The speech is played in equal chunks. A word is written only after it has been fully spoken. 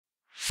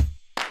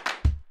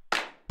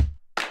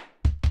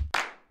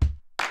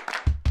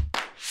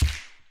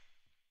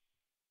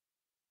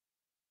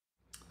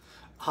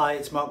Hi,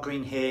 it's Mark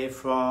Green here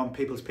from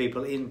People's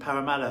People in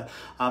Parramatta.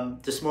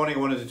 This morning I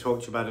wanted to talk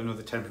to you about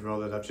another temporary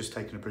role that I've just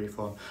taken a brief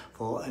on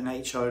for an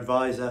HR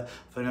advisor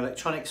for an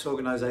electronics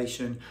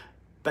organisation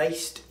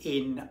based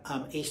in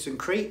Eastern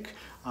Creek.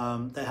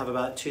 They have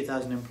about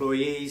 2,000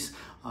 employees,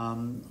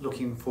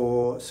 looking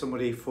for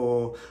somebody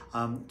for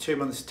 2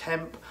 months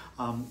temp.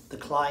 The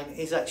client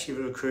is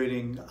actually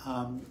recruiting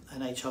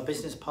an HR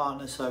business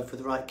partner, so for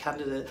the right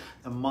candidate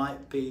there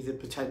might be the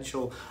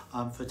potential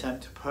for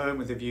temp to perm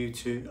with a view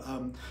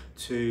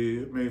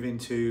to move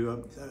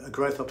into a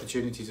growth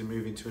opportunity to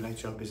move into an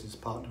HR business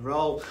partner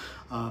role.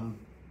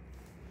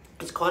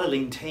 It's quite a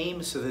lean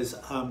team, so there's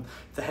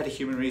the head of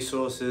human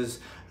resources,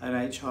 an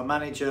HR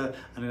manager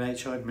and an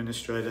HR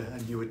administrator,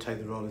 and you would take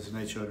the role as an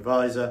HR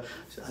advisor.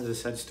 So, as I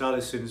said, start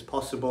as soon as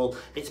possible.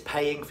 It's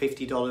paying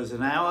 $50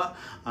 an hour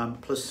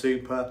plus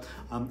super.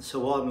 So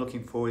what I'm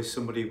looking for is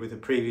somebody with a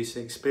previous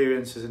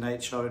experience as an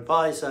HR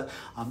advisor,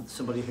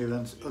 somebody who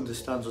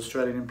understands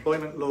Australian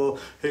employment law,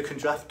 who can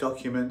draft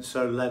documents,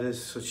 so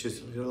letters such as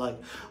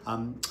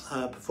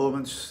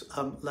performance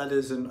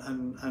letters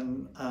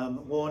and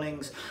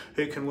warnings,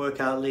 who can work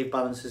out leave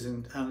balances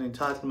and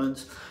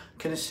entitlements,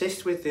 can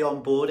assist with the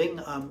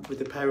onboarding with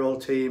the payroll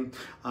team,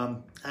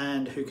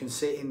 and who can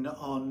sit in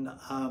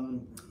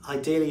on,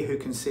 ideally who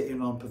can sit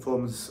in on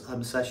performance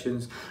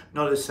sessions.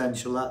 Not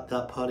essential,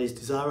 that part is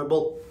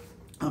desirable.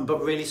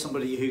 But really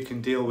somebody who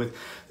can deal with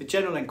the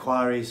general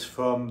inquiries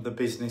from the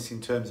business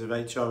in terms of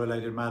HR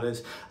related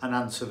matters and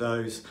answer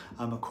those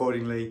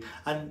accordingly.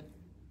 And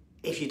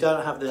if you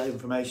don't have the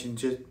information,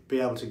 just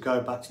be able to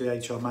go back to the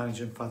HR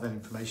manager and find that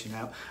information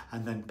out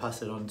and then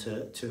pass it on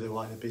to the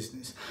wider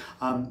business.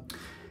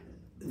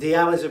 The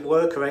hours of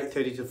work are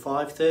 8:30 to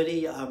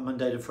 5:30,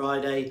 Monday to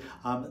Friday.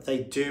 They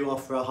do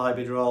offer a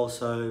hybrid role,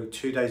 so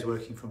 2 days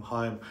working from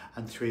home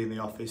and 3 in the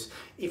office.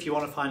 If you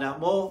want to find out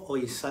more, or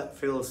you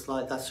feels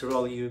like that's a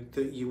role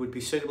that you would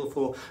be suitable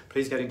for,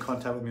 please get in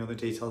contact with me on the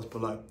details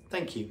below.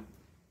 Thank you.